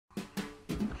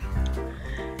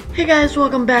Hey guys,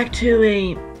 welcome back to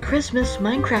a Christmas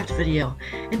Minecraft video.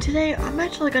 And today I'm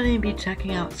actually going to be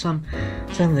checking out some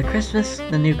of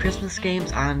the new Christmas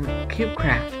games on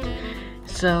Cubecraft.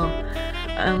 So,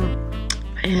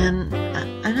 and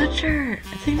I'm not sure.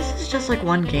 I think this is just like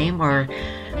one game, or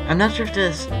I'm not sure if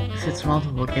it's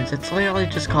multiple games. It's literally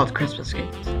just called Christmas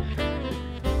games.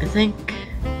 I think.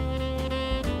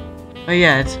 Oh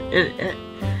yeah,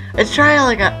 it's trying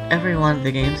like every one of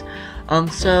the games.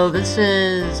 So this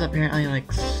is apparently like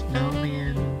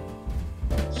Snowman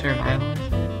Survival or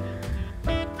something.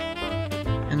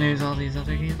 And there's all these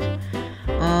other games.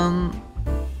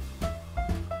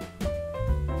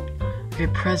 Okay,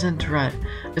 present right.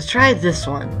 Let's try this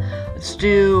one. Let's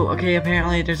do, okay,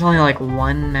 apparently there's only like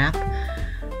one map.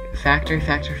 Factory.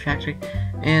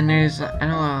 And there's, I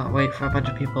don't want to wait for a bunch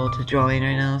of people to join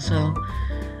right now, so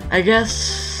I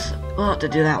guess we'll have to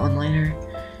do that one later.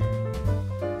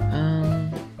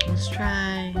 Let's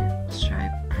try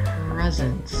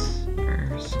presents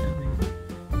for snowing.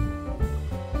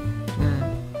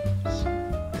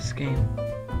 This game.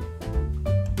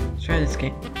 Let's try this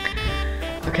game.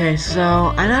 Okay, so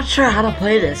I'm not sure how to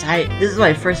play this. This is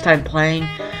my first time playing,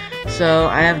 so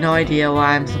I have no idea what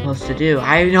I'm supposed to do.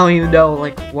 I don't even know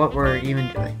like what we're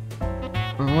even doing.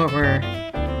 What we're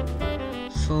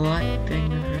selecting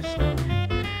for snowing.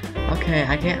 Okay,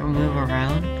 I can't move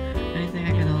around anything.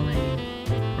 I can only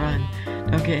run.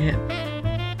 Don't get hit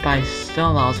by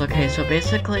snowballs. Okay, so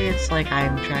basically it's like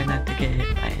I'm trying not to get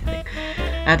hit by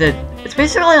anything. It's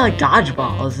basically like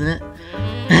dodgeball, isn't it?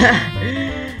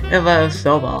 If I have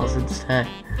snowballs instead.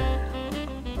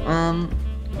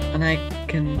 And I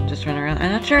can just run around.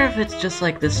 I'm not sure if it's just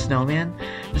like this snowman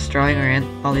just throwing around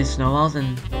all these snowballs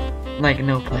and like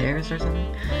no players or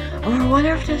something. Or I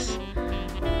wonder if this.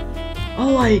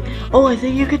 Oh, I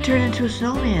think you could turn into a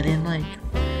snowman and like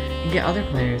get other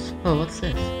players. Oh, what's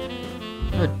this?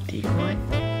 Oh, decoy?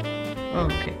 Oh,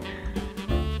 okay.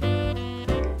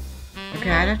 Okay,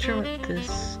 I'm not sure what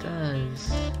this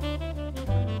does.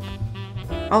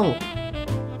 Oh,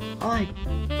 I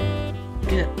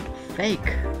get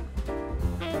fake.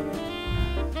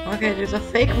 Okay, there's a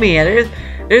fake me.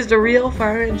 There's the real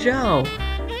FarmHandJoe.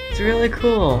 It's really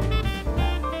cool.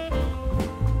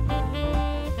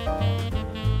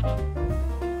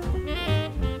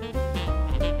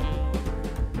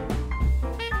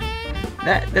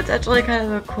 That's actually kind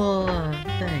of a cool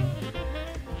thing,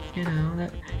 you know.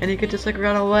 And you could just like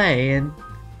run away, and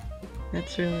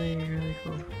that's really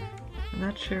cool. I'm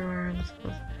not sure where I'm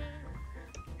supposed to,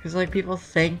 because like people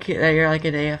think that you're like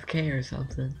an AFK or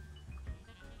something.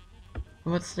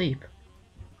 What's sleep?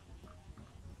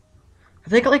 I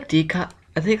think like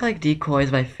decoy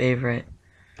is my favorite.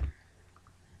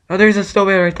 Oh, there's a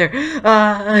snowman right there.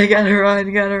 I gotta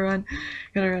run.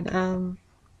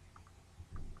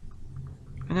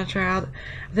 I'm not sure how. I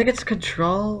think it's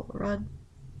control run.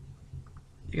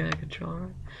 You gotta control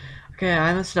run. Okay,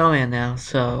 I'm a snowman now,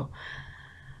 so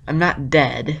I'm not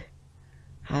dead.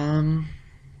 I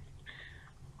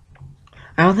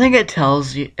don't think it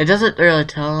tells you. It doesn't really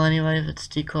tell anybody if it's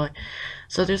decoy.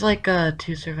 So there's like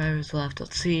 2 survivors left.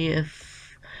 Let's see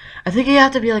if. I think you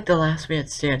have to be like the last man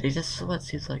standing. Just what it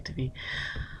seems like to be.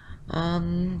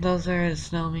 Those are the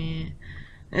snowmen.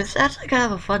 It's actually kind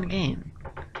of a fun game.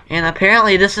 And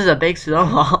apparently this is a big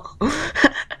snowball.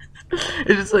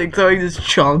 It's just like throwing this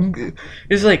chunk.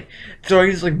 It's like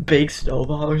throwing this like big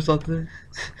snowball or something.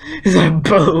 It's like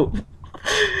boom.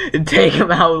 And take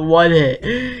him out with one hit.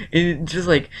 And it's just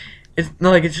like it's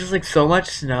just like so much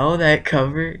snow that it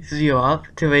covers you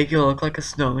up to make you look like a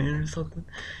snowman or something.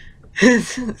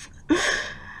 It's just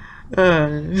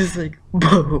like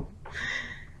boom.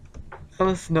 I'm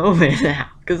a snowman now.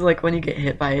 Cause like when you get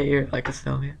hit by it, you're like a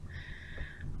snowman.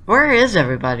 Where is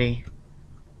everybody?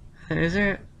 There's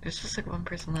just like one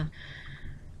person left.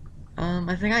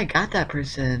 I think I got that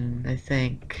person, I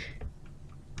think.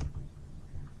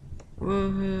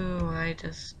 Woohoo, I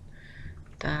just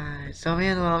died.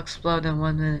 Snowman will explode in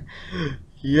 1 minute.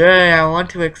 Yay, I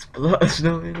want to explode.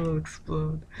 Snowman will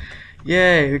explode.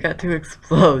 Yay, we got to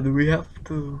explode. We have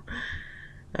to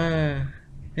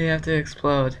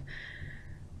explode.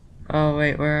 Oh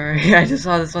wait, where are you? I just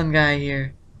saw this one guy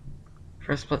here.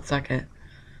 For a split second.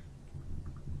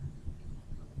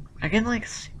 I can like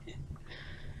see.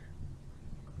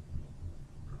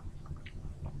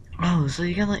 Oh, so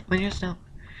you can like when you're snow.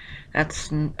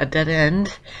 That's a dead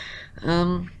end.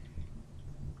 So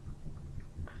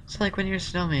like when you're a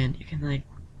snowman, you can like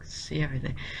see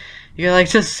everything. You can like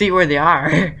just see where they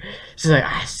are. She's like,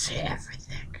 I see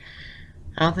everything.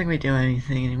 I don't think we do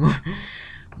anything anymore.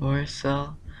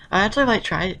 So I actually might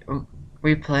try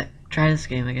this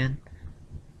game again.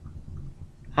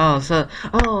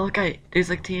 Oh, okay, there's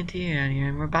like TNT around here,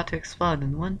 and we're about to explode.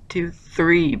 And 1, 2,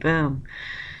 3, boom.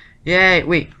 Yay,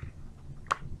 wait.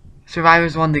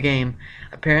 Survivors won the game.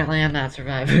 Apparently I'm not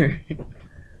Survivor.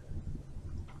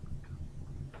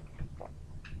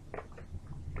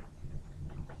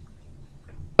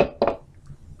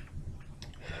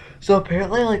 So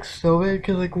apparently, like, Snowman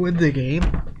can, like, win the game.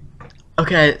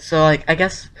 Okay, so, like, I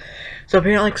guess... So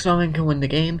apparently, like, Snowman can win the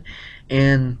game,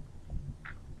 and...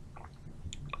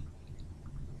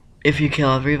 if you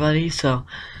kill everybody, so...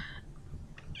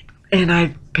 And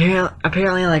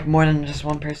apparently, like, more than just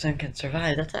one person can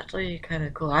survive. That's actually kind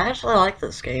of cool. I actually like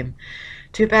this game.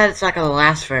 Too bad it's not gonna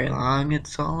last very long.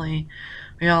 It's only...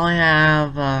 We only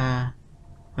have,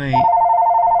 wait.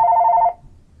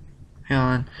 Hang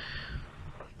on.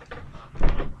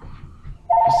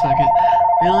 A second.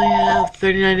 We only have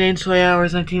 39 days, 20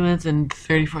 hours, 19 minutes, and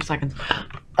 34 seconds.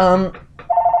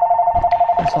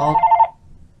 That's all.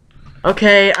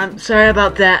 Okay, I'm sorry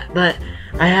about that, but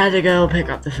I had to go pick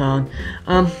up the phone.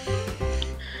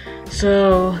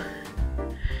 So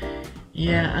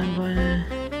yeah, I'm gonna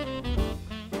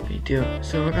be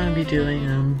so we're gonna be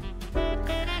doing,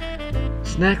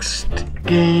 this next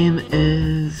game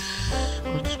is,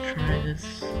 let's try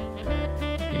this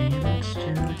game, let's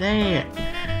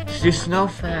do Snow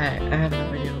Fight. I have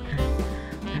no idea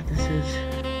what this is.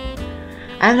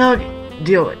 I have no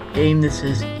idea what game this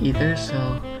is either,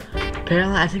 so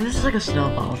apparently I think this is like a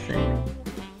snowball thing.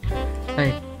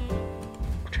 Like,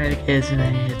 try to get as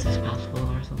many hits as possible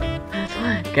or something. That's what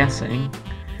I'm guessing.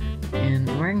 And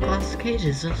I'm wearing glass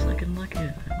cages, just looking lucky at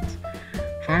it.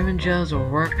 FarmHandJoe's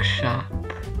workshop.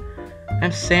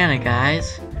 I'm Santa,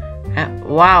 guys.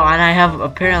 Wow, and I have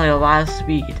apparently a lot of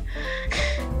speed.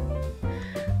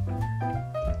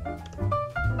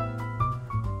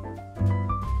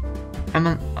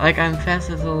 I'm fast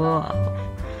as a little elf.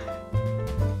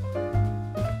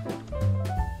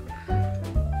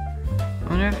 I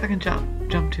wonder if I can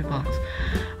jump 2 blocks.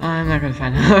 I'm not gonna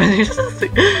find out. I just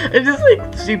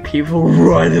like see people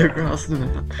run across the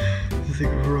map. Just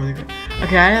like running.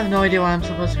 Okay, I have no idea what I'm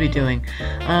supposed to be doing.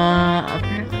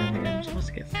 Apparently I'm supposed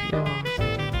to get fuel or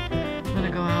something. I'm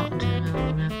gonna go out into the middle of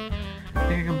the map. I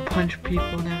think I can punch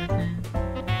people and everything.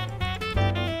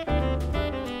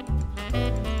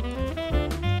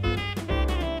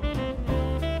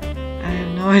 I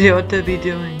have no idea what to be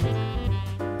doing.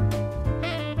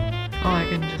 Oh, I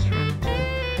can just run into it.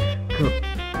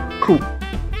 Cool.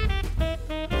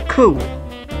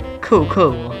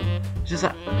 Just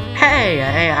like, hey,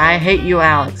 I hate you,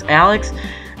 Alex.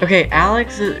 Okay,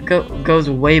 Alex goes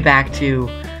way back to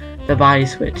the body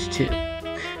switch too,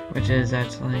 which is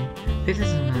actually, this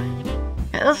is mine.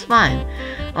 Yeah, that's fine.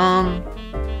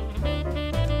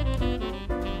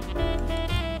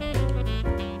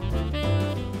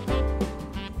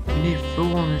 We need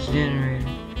fuel on this generator.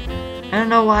 I don't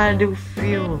know why I do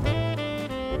fuel.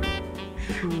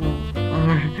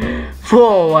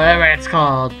 Fuel, whatever it's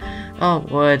called. Oh,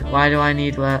 wood. Why do I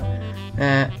need that?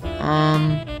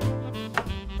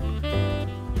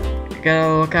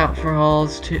 Gotta look out for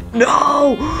holes too.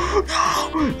 No!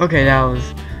 Okay, that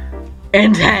was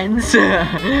intense.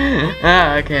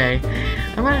 Okay.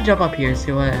 I'm gonna jump up here and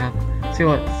see what happens. See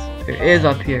what there is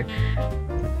up here.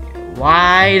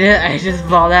 Why did I just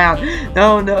fall down?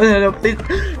 No, please.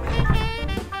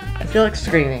 I feel like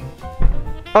screaming.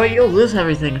 Oh, you'll lose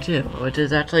everything too, which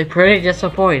is actually pretty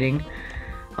disappointing.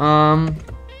 I'm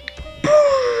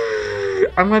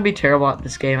gonna be terrible at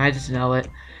this game, I just know it.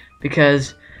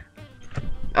 Because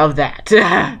of that.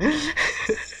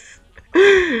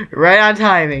 Right on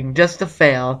timing, just to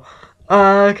fail.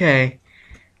 Okay.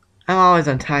 I'm always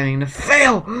on timing to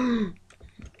fail!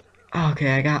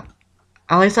 Okay,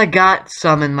 at least I got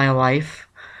some in my life.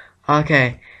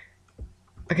 Okay.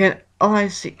 Oh, I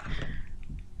see.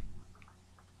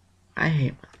 I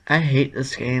hate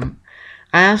this game.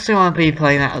 I honestly want to be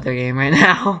playing that other game right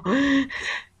now.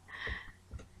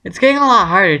 It's getting a lot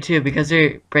harder too because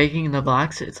they're breaking the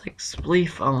blocks. It's like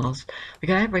Spleef almost. Wait,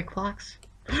 can I break blocks?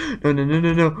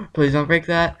 No. Please don't break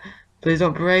that. Please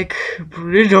don't break.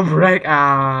 Please don't break.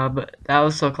 Ah, but that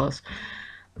was so close.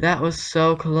 That was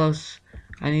so close.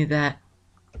 I need that.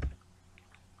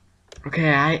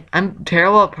 Okay, I'm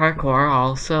terrible at parkour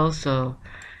also, so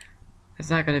it's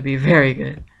not gonna be very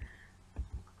good.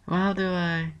 How do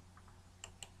I?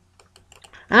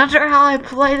 I'm not sure how I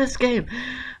play this game.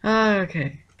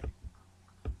 Okay.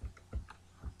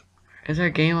 Is our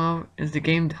game over? Is the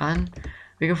game done?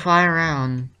 We can fly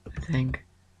around, I think.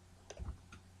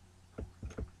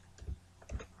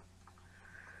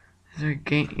 Is our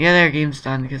game? Yeah, their game's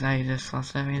done because I just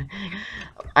lost everything.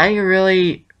 I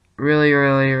really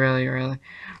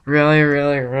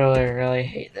really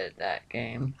hated that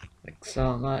game. Like,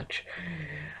 so much.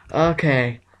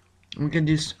 Okay. We can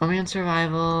do Snowman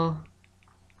Survival.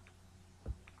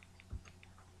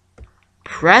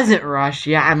 Present Rush.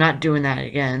 Yeah, I'm not doing that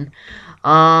again.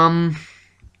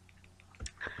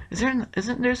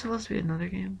 Isn't there supposed to be another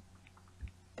game?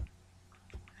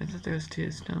 I thought there was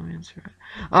 2 Snowman Survival.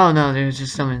 Oh no, there's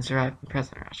just Snowman Survival and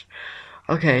Present Rush.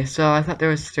 Okay, so I thought there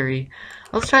was 3.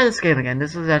 Let's try this game again.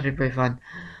 This was actually pretty fun.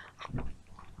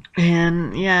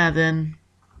 And yeah, then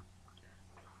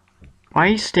why are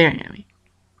you staring at me?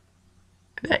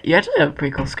 You actually have a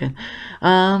pretty cool skin.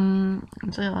 I'm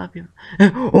saying a lot of people.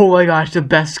 Oh my gosh, the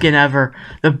best skin ever!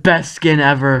 The best skin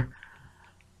ever!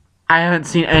 I haven't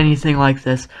seen anything like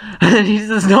this. And he's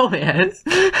a snowman.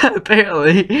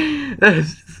 Apparently, he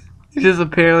just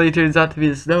apparently turns out to be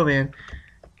the snowman.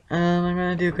 I'm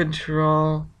gonna do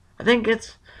control. I think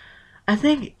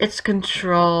it's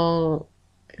control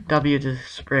W to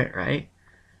sprint, right?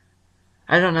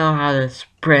 I don't know how to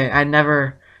sprint. I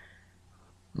never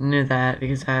knew that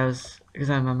because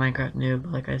I'm a Minecraft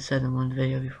noob, like I said in one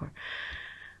video before.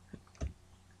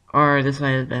 Or this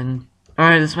might have been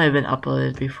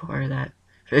uploaded before that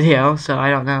video, so I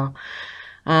don't know.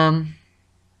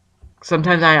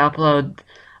 Sometimes I upload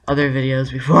other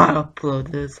videos before I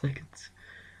upload this, like it's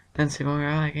Fancy more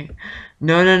like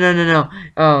No.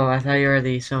 Oh, I thought you were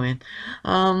the snowman.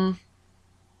 Oh,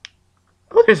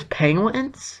 there's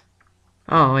penguins?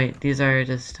 Oh, wait, these are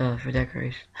just for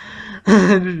decoration.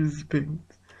 Just penguins.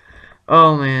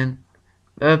 Oh, man.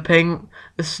 The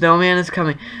snowman is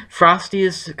coming. Frosty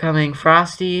is coming.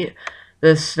 Frosty,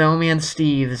 the snowman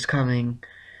Steve is coming.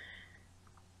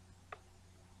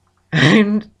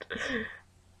 I'm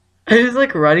just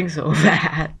like running so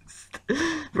fast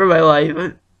for my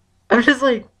life. I'm just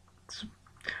like,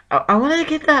 I want to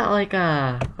get that like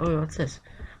oh, what's this?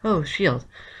 Oh, shield.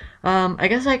 I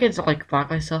guess I could like block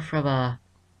myself from what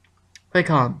do you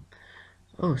call him?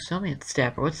 Oh, snowman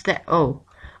stabber. What's that? Oh,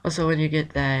 also when you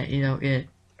get that, you don't get.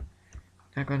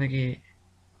 Not gonna get.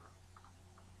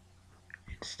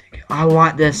 I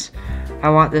want this. I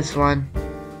want this one.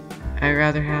 I'd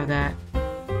rather have that.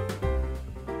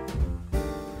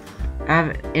 I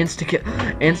have insta kill.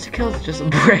 Insta kill is just a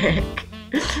brick.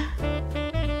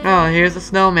 Oh, here's a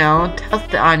snowman. I want to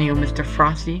test it on you, Mr.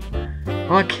 Frosty. I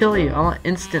want to kill you. I want to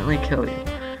instantly kill you.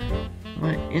 I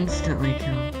want to instantly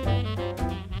kill you.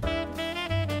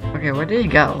 Okay, where did he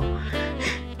go?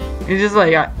 He just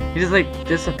like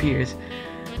disappears.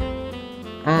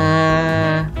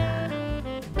 Did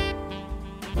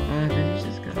he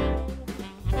just go?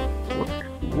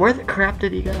 Where the crap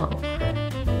did he go?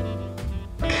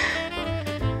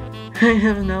 I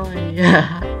have no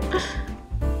idea.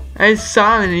 I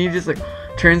saw him and he just like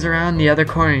turns around the other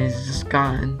corner and he's just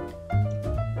gone.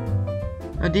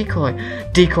 A decoy.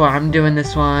 Decoy, I'm doing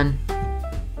this one.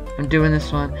 I'm doing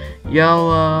this one.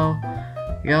 YOLO.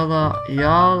 YOLO.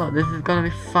 YOLO. This is gonna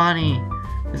be funny.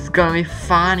 This is gonna be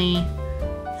funny.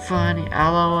 Funny.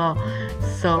 LOL.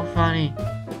 So funny.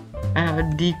 I have a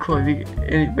decoy,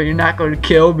 but you're not gonna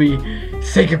kill me. You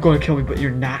say you're gonna kill me, but you're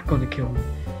not gonna kill me.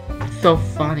 It's so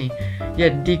funny. Yeah,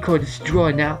 decoy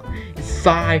destroyed. Now it's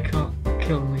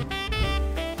kill me.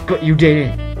 But you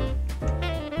didn't.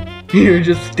 You're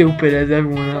just stupid as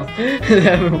everyone else.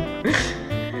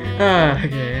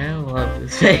 Okay, I love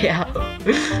this video.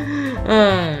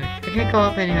 I can't go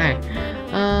up any higher.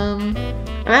 I'm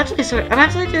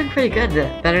actually doing pretty good.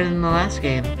 Better than the last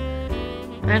game.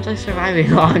 I'm actually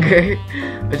surviving longer,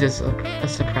 which is a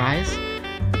surprise.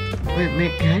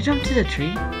 Wait, can I jump to the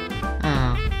tree?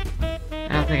 Oh, I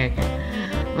don't think I can.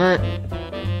 But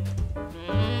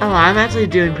oh, I'm actually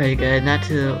doing pretty good. Not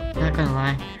gonna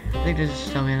lie. I think there's a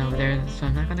snowman over there, so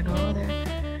I'm not gonna go over there.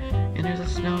 And there's a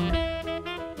snowman.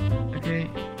 Okay.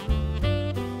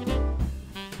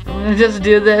 I'm gonna just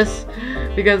do this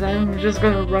because I'm just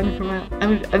gonna run for my.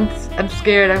 I'm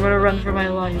scared. I'm gonna run for my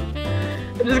life.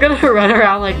 I'm just gonna run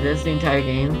around like this the entire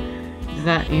game. Does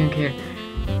not even care.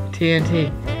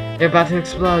 TNT. They're about to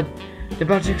explode. They're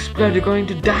about to explode. They're going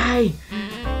to die.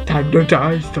 Time to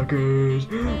die, suckers.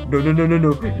 No. You're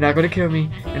not gonna kill me.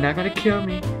 You're not gonna kill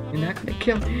me. You're not gonna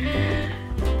kill me.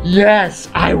 Yes,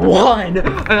 I won. And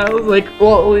I was like,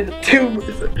 well, only the 2.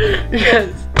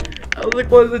 Yes. I was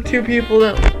like one of the 2 people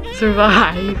that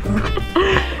survived.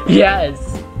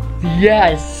 Yes.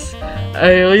 Yes.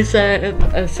 I at least had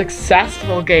a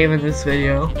successful game in this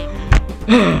video.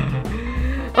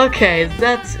 Okay,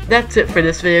 that's it for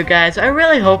this video, guys. I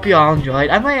really hope you all enjoyed.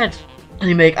 I might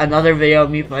actually make another video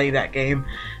of me playing that game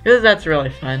because that's really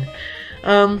fun.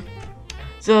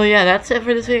 So yeah, that's it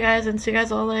for this video, guys, and see you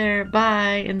guys all later.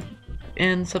 Bye. And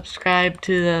and subscribe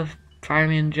to the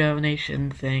FarmHandJoe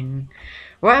Nation thing.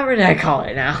 Whatever did I call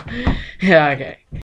it now? Yeah, okay.